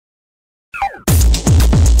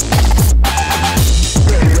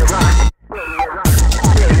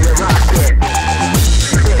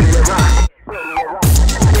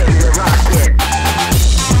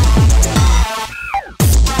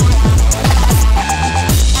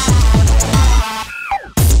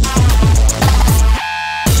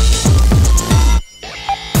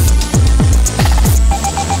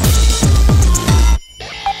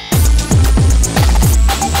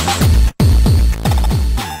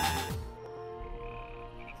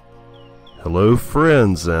Hello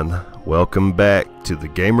friends, and welcome back to the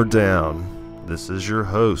Gamer Down. This is your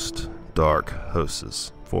host, Dark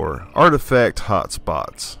Hostess, for Artifact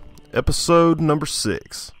Hotspots, episode number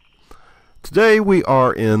 6. Today we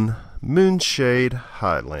are in Moonshade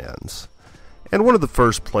Highlands, and one of the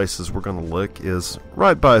first places we're going to look is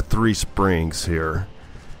right by Three Springs here.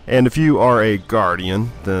 And if you are a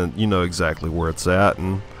Guardian, then you know exactly where it's at,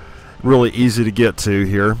 and really easy to get to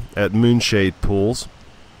here at Moonshade Pools.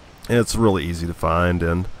 It's really easy to find,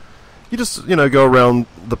 and you just, go around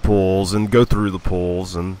the pools and go through the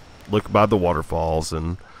pools and look by the waterfalls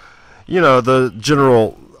and, the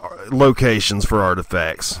general locations for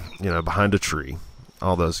artifacts, behind a tree,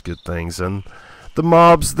 all those good things. And the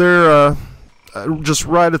mobs, they're just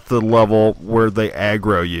right at the level where they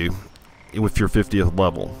aggro you with your 50th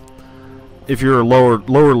level. If you're a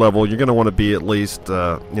lower level, you're going to want to be at least,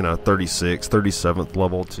 36th, 37th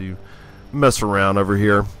level to mess around over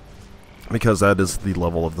here, because that is the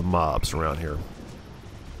level of the mobs around here.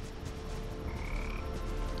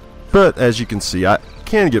 But as you can see, I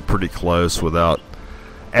can get pretty close without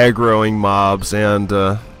aggroing mobs, and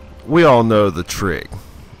we all know the trick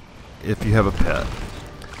if you have a pet.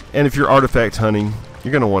 And if you're artifact hunting,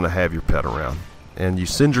 you're going to want to have your pet around. And you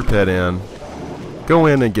send your pet in, go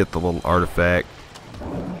in and get the little artifact,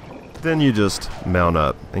 then you just mount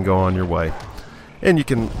up and go on your way. And you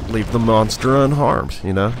can leave the monster unharmed,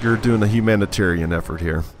 You're doing a humanitarian effort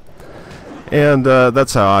here. And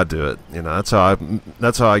that's how I do it, That's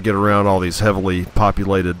how I get around all these heavily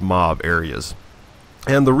populated mob areas.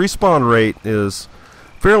 And the respawn rate is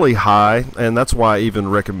fairly high, and that's why I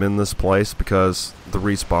even recommend this place, because the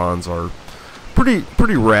respawns are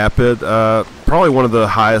pretty rapid. Probably one of the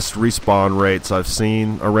highest respawn rates I've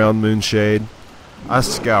seen around Moonshade. I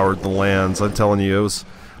scoured the lands. I'm telling you, it was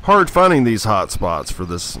hard finding these hot spots for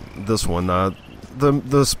this one.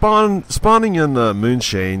 The spawning in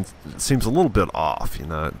Moonshade seems a little bit off.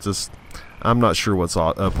 I'm not sure what's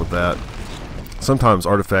up with that. Sometimes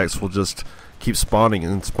artifacts will just keep spawning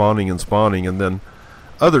and spawning and spawning, and then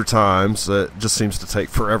other times it just seems to take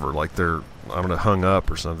forever, like they're hung up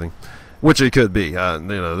or something, which it could be.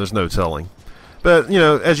 There's no telling. But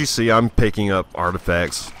as you see, I'm picking up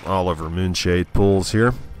artifacts all over Moonshade Pools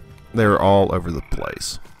here. They're all over the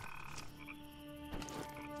place.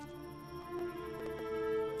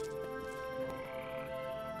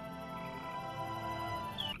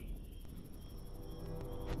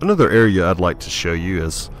 Another area I'd like to show you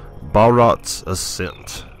is Barat's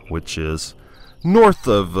Ascent, which is north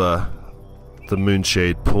of the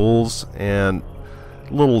Moonshade Pools and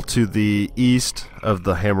a little to the east of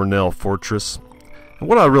the Hammernail Fortress. And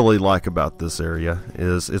what I really like about this area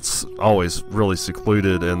is it's always really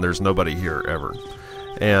secluded and there's nobody here ever.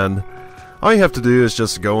 And all you have to do is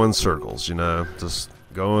just go in circles, just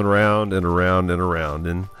going around and around and around,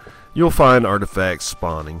 and you'll find artifacts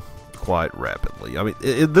spawning quite rapidly.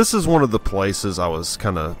 This is one of the places I was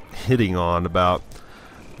kind of hitting on about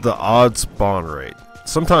the odd spawn rate.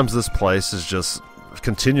 Sometimes this place is just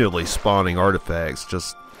continually spawning artifacts,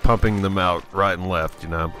 just pumping them out right and left,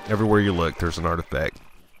 Everywhere you look, there's an artifact.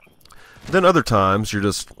 Then other times, you're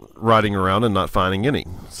just riding around and not finding any.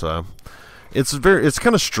 So, it's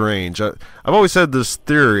kind of strange. I've always had this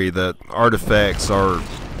theory that artifacts are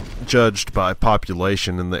judged by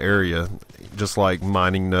population in the area, just like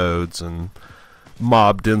mining nodes and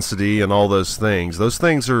mob density and all those things. Those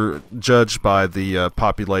things are judged by the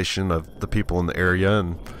population of the people in the area,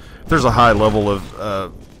 and if there's a high level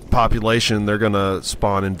of population, they're going to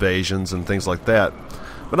spawn invasions and things like that.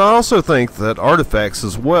 But I also think that artifacts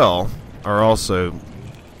as well are also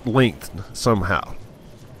linked somehow.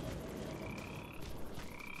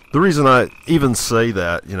 The reason I even say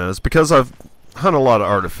that, is because I've hunted a lot of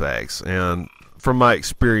artifacts, and from my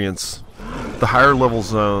experience, the higher level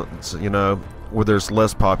zones, where there's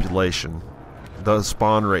less population, the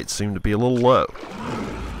spawn rates seem to be a little low.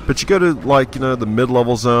 But you go to, the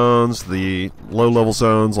mid-level zones, the low-level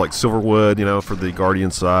zones, like Silverwood, for the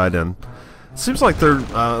Guardian side, and it seems like they're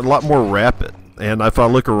a lot more rapid. And if I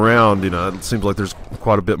look around, it seems like there's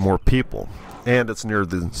quite a bit more people. And it's near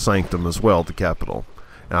the Sanctum as well, the capital.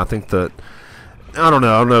 And I think that, I don't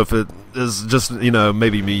know if it is just,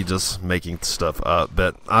 maybe me just making stuff up,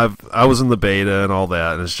 but I was in the beta and all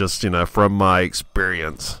that, and it's just, from my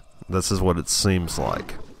experience, this is what it seems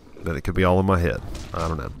like. That it could be all in my head. I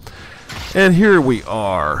don't know. And here we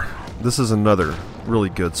are. This is another really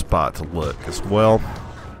good spot to look as well.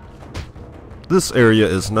 This area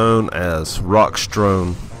is known as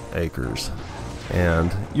Rockstone Acres,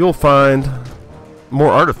 and you'll find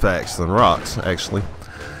more artifacts than rocks, actually.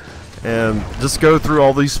 And just go through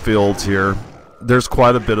all these fields here, there's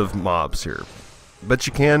quite a bit of mobs here. But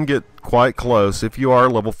you can get quite close if you are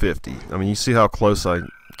level 50. I mean, you see how close I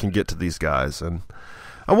can get to these guys. And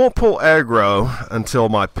I won't pull aggro until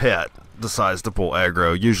my pet decides to pull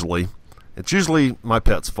aggro, usually. It's usually my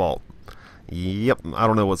pet's fault. Yep, I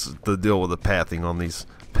don't know what's the deal with the pathing on these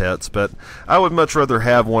pets, but I would much rather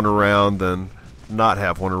have one around than not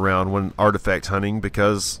have one around when artifact hunting,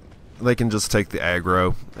 because they can just take the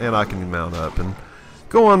aggro and I can mount up and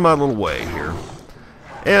go on my little way here.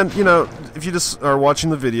 And you know, if you just are watching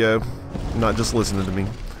the video, not just listening to me,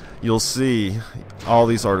 you'll see all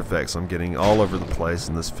these artifacts I'm getting all over the place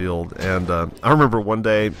in this field. And I remember one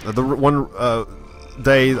day,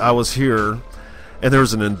 day I was here, and there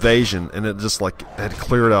was an invasion, and it just like had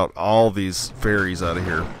cleared out all these fairies out of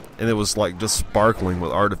here, and it was like just sparkling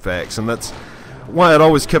with artifacts. And that's why I'd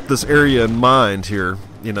always kept this area in mind here.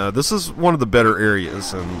 You know, this is one of the better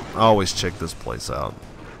areas, and I always check this place out.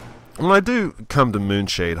 When I do come to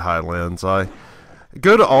Moonshade Highlands, I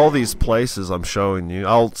go to all these places I'm showing you.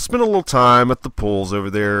 I'll spend a little time at the pools over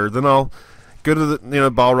there, then I'll go to the,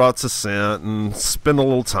 Balrot's Ascent and spend a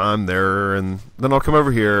little time there, and then I'll come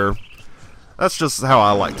over here. That's just how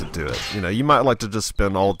I like to do it. You know, you might like to just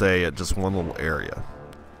spend all day at just one little area.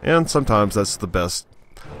 And sometimes that's the best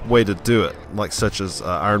way to do it, like such as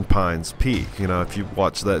Iron Pines Peak. You know, if you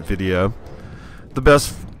watch that video, the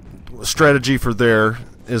best strategy for there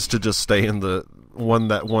is to just stay in that one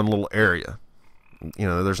little area. You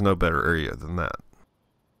know, there's no better area than that.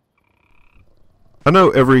 I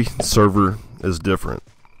know every server is different,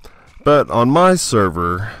 but on my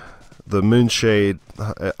server, the Moonshade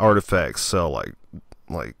artifacts sell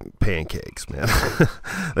like pancakes, man.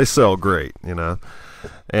 They sell great, you know,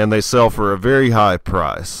 and they sell for a very high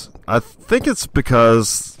price. I think it's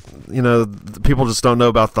because, you know, people just don't know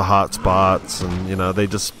about the hotspots, and you know, they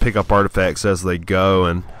just pick up artifacts as they go,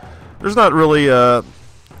 and there's not really a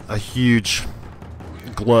huge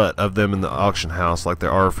glut of them in the auction house like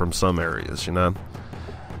there are from some areas, you know.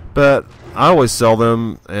 But I always sell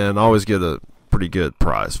them and always get a pretty good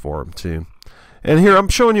price for them too. And here I'm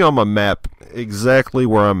showing you on my map exactly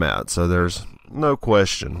where I'm at, so there's no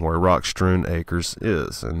question where Rockstrewn Acres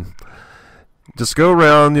is. And just go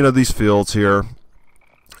around, you know, these fields here,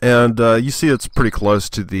 and you see it's pretty close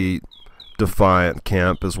to the Defiant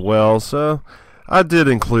camp as well. So I did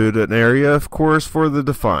include an area, of course, for the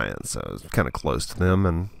Defiant, so it's kind of close to them,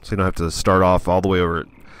 and so you don't have to start off all the way over at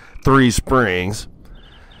Three Springs.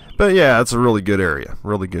 But yeah, it's a really good area,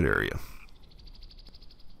 really good area.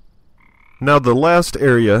 Now the last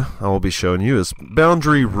area I will be showing you is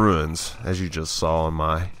Boundary Ruins, as you just saw on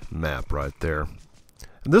my map right there.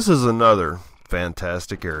 And this is another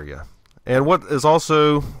fantastic area. And what is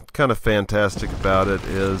also kind of fantastic about it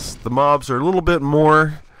is the mobs are a little bit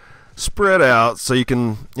more spread out, so you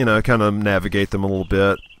can, you know, kind of navigate them a little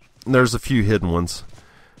bit. And there's a few hidden ones.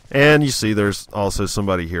 And you see there's also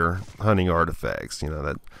somebody here hunting artifacts. You know,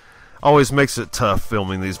 that always makes it tough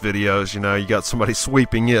filming these videos. You know, you got somebody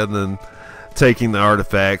sweeping in and taking the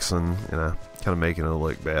artifacts and, you know, kind of making it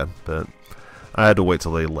look bad. But I had to wait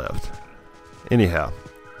till they left. Anyhow,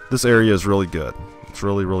 this area is really good. It's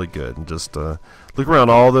really, really good. And just look around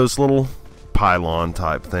all those little pylon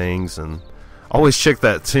type things, and always check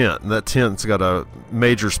that tent. That tent's got a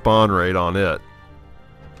major spawn rate on it.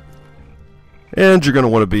 And you're going to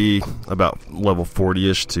want to be about level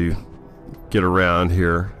 40-ish to get around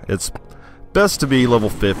here. It's best to be level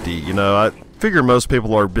 50. You know, I figure most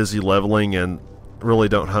people are busy leveling and really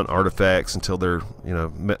don't hunt artifacts until they're, you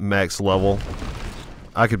know, max level.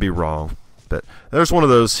 I could be wrong, but there's one of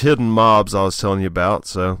those hidden mobs I was telling you about,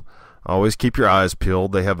 so always keep your eyes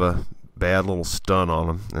peeled. They have a bad little stun on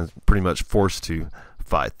them, and pretty much forced to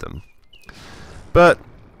fight them. But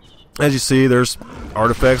as you see, there's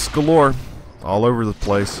artifacts galore all over the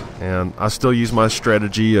place, and I still use my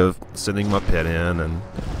strategy of sending my pet in and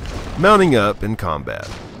mounting up in combat.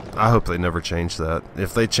 I hope they never change that.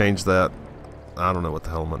 If they change that, I don't know what the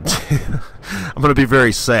hell I'm going to do. I'm going to be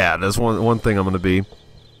very sad. That's one thing I'm going to be.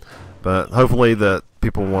 But hopefully that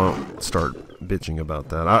people won't start bitching about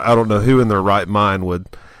that. I don't know who in their right mind would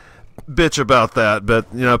bitch about that, but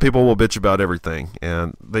you know, people will bitch about everything,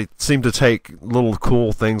 and they seem to take little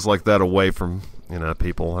cool things like that away from, you know,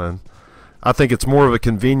 people, and I think it's more of a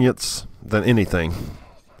convenience than anything.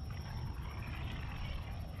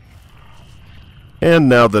 And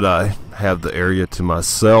now that I have the area to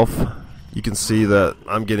myself, you can see that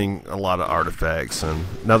I'm getting a lot of artifacts, and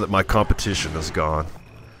now that my competition is gone.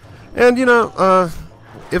 And you know,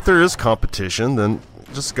 if there is competition, then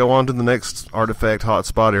just go on to the next artifact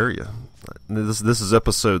hotspot area. This is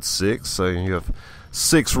episode 6, so you have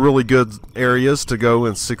 6 really good areas to go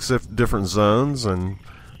in 6 different zones, and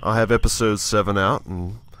I'll have episode 7 out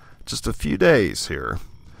in just a few days here.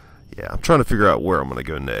 Yeah, I'm trying to figure out where I'm going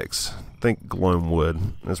to go next. I think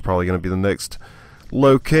Gloamwood is probably going to be the next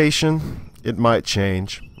location. It might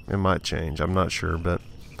change. I'm not sure, but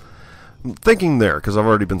I'm thinking there because I've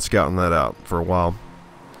already been scouting that out for a while.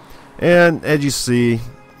 And as you see,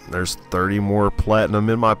 there's 30 more platinum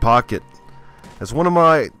in my pocket as one of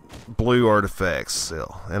my blue artifacts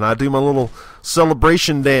still. And I do my little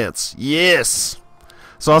celebration dance. Yes!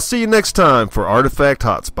 So I'll see you next time for Artifact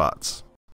Hotspots.